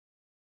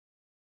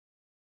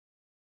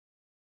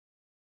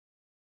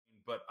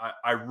but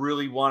I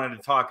really wanted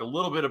to talk a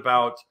little bit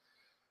about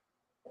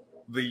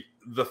the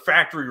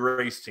factory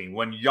race team.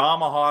 When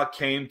Yamaha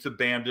came to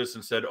Bamdis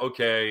and said,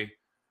 okay,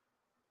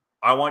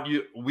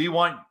 we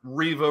want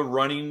Riva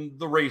running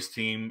the race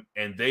team,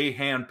 and they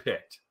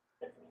handpicked.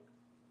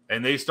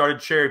 And they started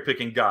cherry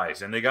picking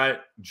guys, and they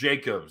got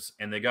Jacobs,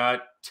 and they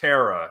got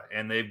Terra,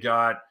 and they've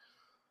got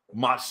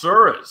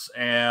Matsuras,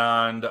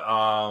 and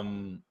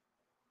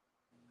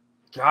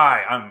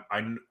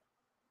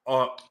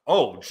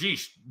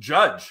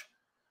Judge.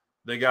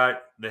 They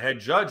got the head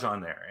judge on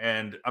there,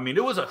 and I mean,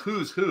 it was a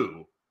who's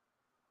who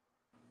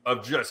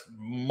of just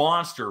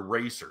monster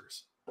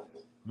racers.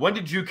 When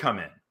did you come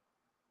in?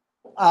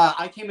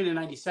 I came in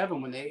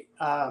 '97 when they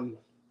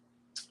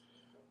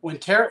when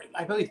Terra,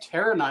 I believe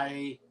Terra and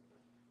I.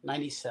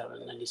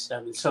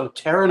 97. So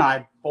Tara and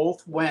I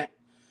both went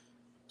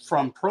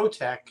from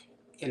ProTech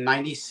in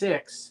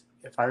 96,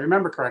 if I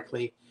remember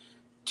correctly,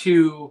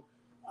 to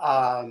we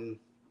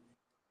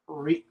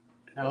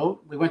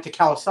went to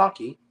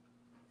Kawasaki.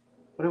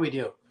 What did we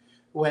do?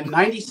 When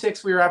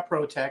 96 we were at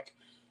ProTech.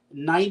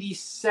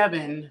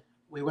 97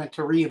 we went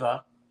to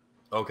Riva.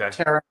 Okay.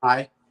 Tara and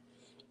I.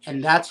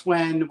 And that's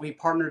when we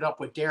partnered up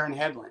with Darren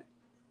Hedlund.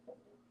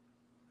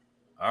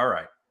 All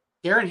right.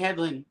 Darren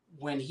Hedlund,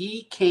 when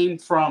he came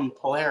from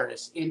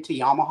Polaris into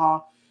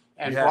Yamaha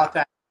and brought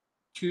that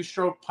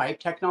two-stroke pipe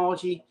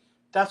technology,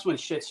 that's when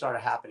shit started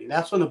happening.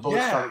 That's when the boat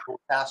started going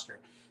faster.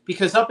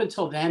 Because up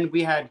until then,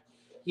 we had,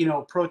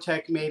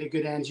 ProTech made a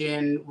good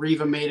engine.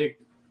 Riva made a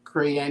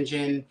great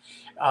engine.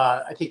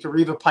 I think the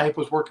Riva pipe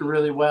was working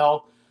really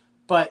well.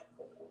 But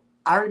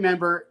I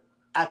remember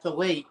at the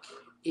lake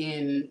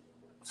in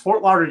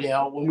Fort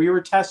Lauderdale when we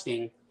were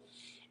testing,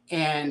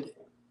 and,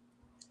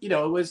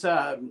 it was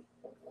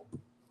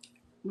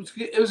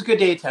a good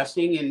day of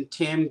testing, and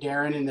Tim,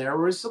 Darren, and there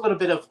was a little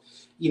bit of,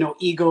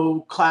 ego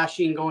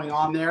clashing going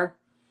on there.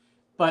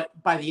 But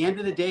by the end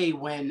of the day,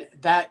 when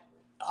that,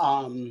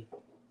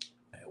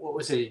 what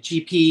was it, a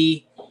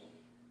GP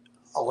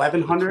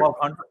 1100?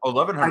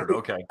 1100,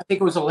 okay. I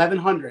think it was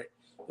 1100.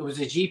 It was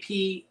a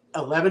GP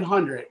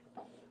 1100,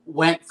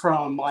 went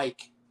from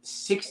like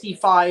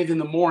 65 in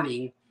the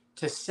morning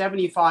to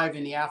 75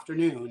 in the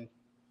afternoon.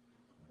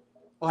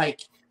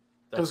 Like,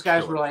 those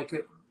guys were like,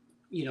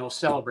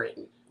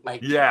 celebrating,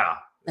 like,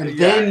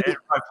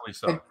 rightfully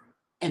so.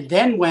 And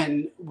then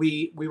when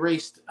we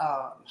raced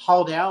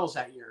Holiday Isles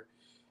that year,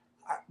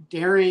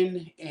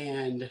 Darren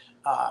and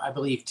I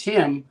believe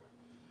Tim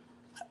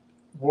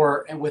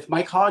and with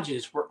Mike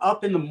Hodges were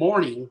up in the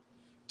morning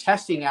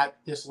testing at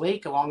this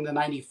lake along the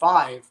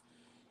 95,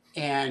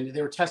 and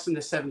they were testing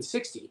the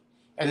 760,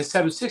 and the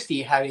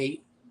 760 had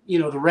a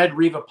the red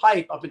Riva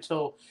pipe up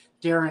until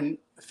Darren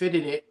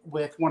fitted it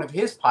with one of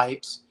his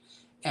pipes,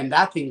 and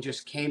that thing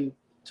just came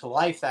to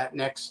life that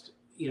next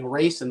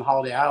race in the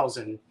Holiday Isles,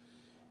 and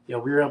we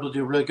were able to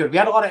do really good. We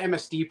had a lot of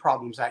MSD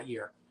problems that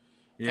year,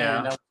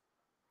 and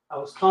I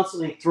was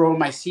constantly throwing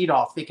my seat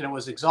off thinking it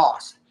was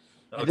exhaust.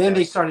 And then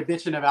they started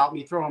bitching about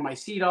me throwing my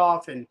seat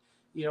off, and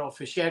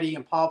Fischetti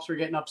and Pops were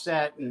getting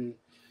upset and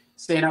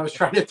saying I was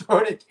trying to throw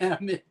it at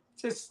them, and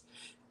just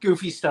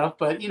goofy stuff,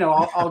 but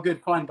all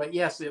good fun. But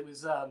yes, it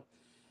was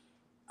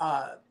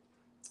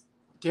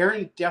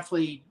Darren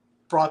definitely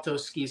brought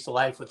those skis to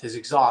life with his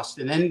exhaust.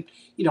 And then,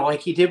 like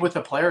he did with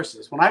the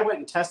Polarises. When I went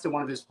and tested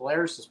one of his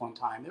Polarises one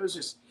time, it was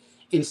just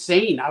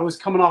insane. I was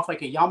coming off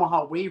like a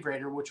Yamaha Wave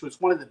Raider, which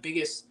was one of the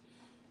biggest,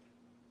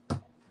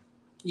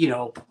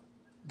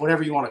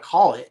 whatever you want to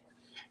call it,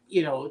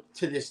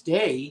 to this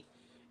day.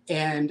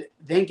 And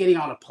then getting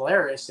on a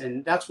Polaris.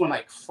 And that's when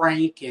like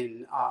Frank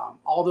and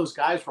all those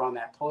guys were on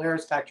that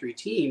Polaris factory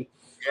team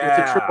with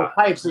the triple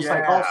pipes. It's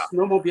like all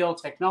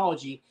snowmobile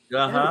technology.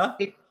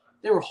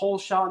 They were whole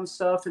shot and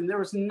stuff, and there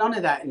was none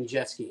of that in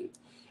jet skiing.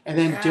 And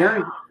then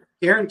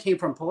Darren came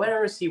from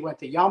Polaris. He went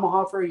to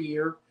Yamaha for a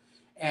year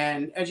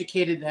and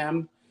educated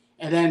them.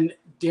 And then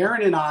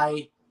Darren and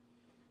I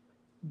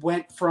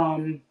went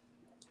from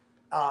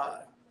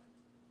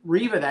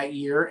Riva that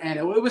year, and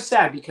it was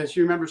sad because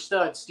you remember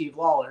Stud, Steve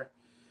Lawler.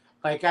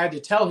 Like, I had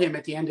to tell him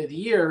at the end of the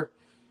year,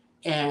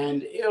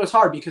 and it was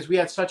hard because we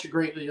had such a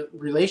great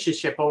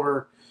relationship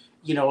over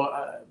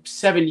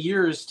 7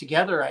 years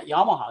together at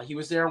Yamaha. He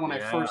was there when I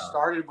first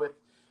started with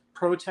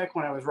ProTech,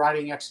 when I was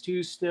riding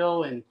X2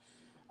 still, and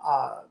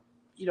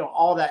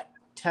all that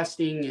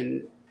testing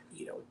and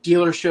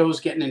dealer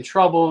shows, getting in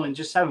trouble and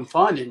just having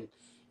fun. And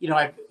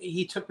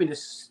he took me to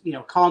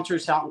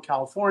concerts out in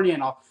California,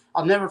 and I'll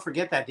never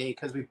forget that day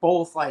because we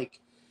both hugged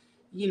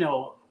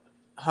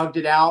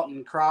it out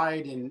and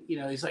cried. And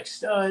he's like,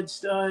 Stud.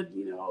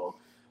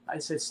 I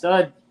said,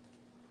 Stud,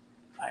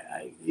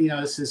 I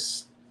this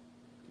is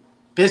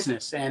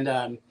business. And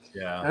I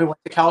went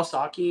to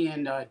Kawasaki,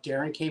 and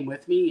Darren came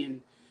with me,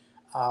 and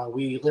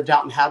we lived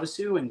out in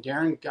Havasu, and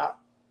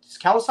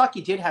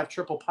Kawasaki did have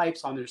triple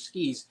pipes on their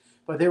skis,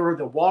 but they were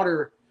the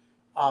water,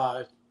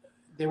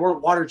 they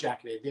weren't water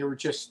jacketed. They were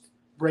just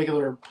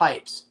regular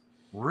pipes.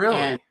 Really?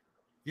 And,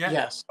 yeah.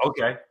 Yes.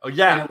 Okay. Oh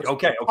yeah.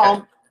 Okay.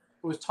 It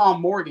was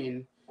Tom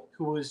Morgan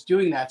who was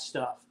doing that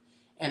stuff.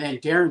 And then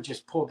Darren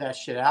just pulled that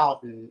shit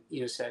out and,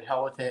 said,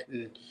 hell with it.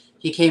 And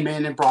he came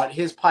in and brought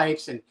his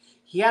pipes. And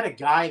he had a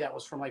guy that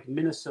was from like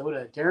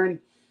Minnesota. Darren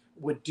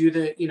would do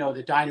the,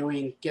 the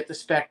dynoing, get the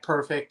spec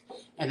perfect.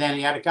 And then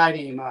he had a guy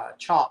named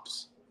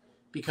Chops,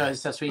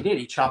 because that's what he did.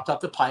 He chopped up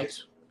the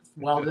pipes,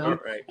 welded them,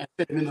 Right. and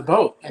fit them in the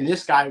boat. And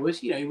this guy was,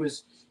 he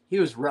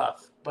was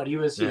rough, but he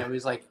was, he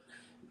was like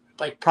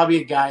probably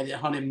a guy that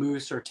hunted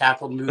moose or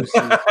tackled moose.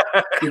 And,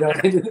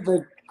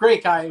 the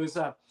great guy. It was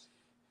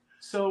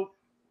so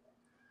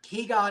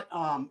he got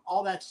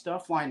all that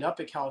stuff lined up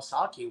at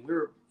Kawasaki. We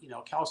were,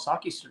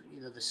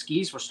 Kawasaki, the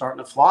skis were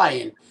starting to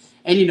fly,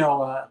 and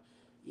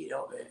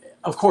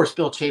of course,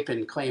 Bill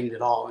Chapin claimed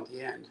it all in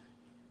the end.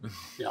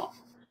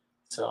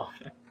 So.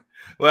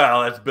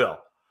 Well, that's Bill.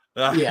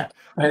 Yeah,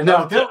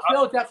 no, Bill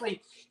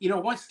definitely.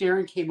 Once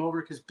Darren came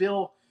over, because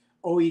Bill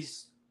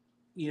always,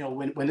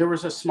 when there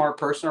was a smart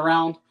person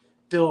around,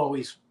 Bill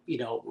always,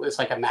 was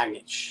like a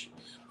magnet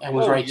and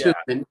was too.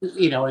 And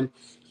and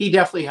he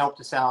definitely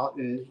helped us out,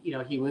 and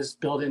he was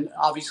building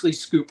obviously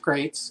scoop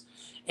crates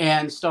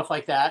and stuff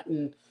like that,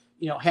 and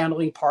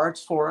handling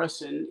parts for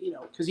us, and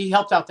because he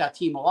helped out that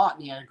team a lot,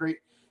 and he had a great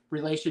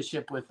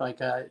relationship with like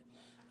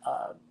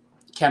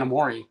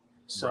Kanamori.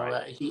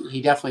 So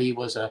he definitely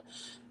was a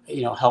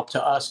help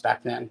to us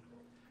back then.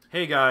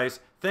 Hey guys,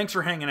 thanks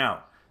for hanging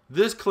out.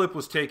 This clip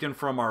was taken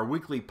from our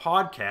weekly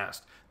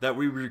podcast that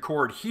we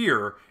record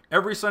here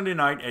every Sunday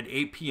night at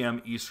 8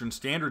 p.m. Eastern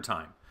Standard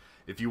Time.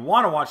 If you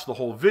want to watch the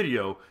whole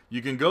video,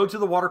 you can go to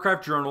the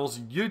Watercraft Journal's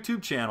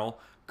YouTube channel,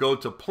 go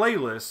to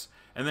playlists,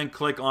 and then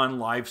click on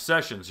live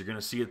sessions. You're going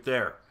to see it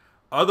there.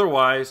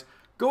 Otherwise,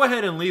 go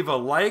ahead and leave a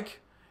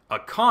like, a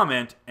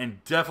comment,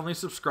 and definitely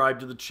subscribe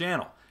to the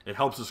channel. It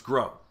helps us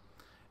grow.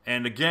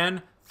 And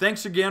again,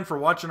 thanks again for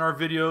watching our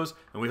videos,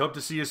 and we hope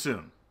to see you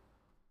soon.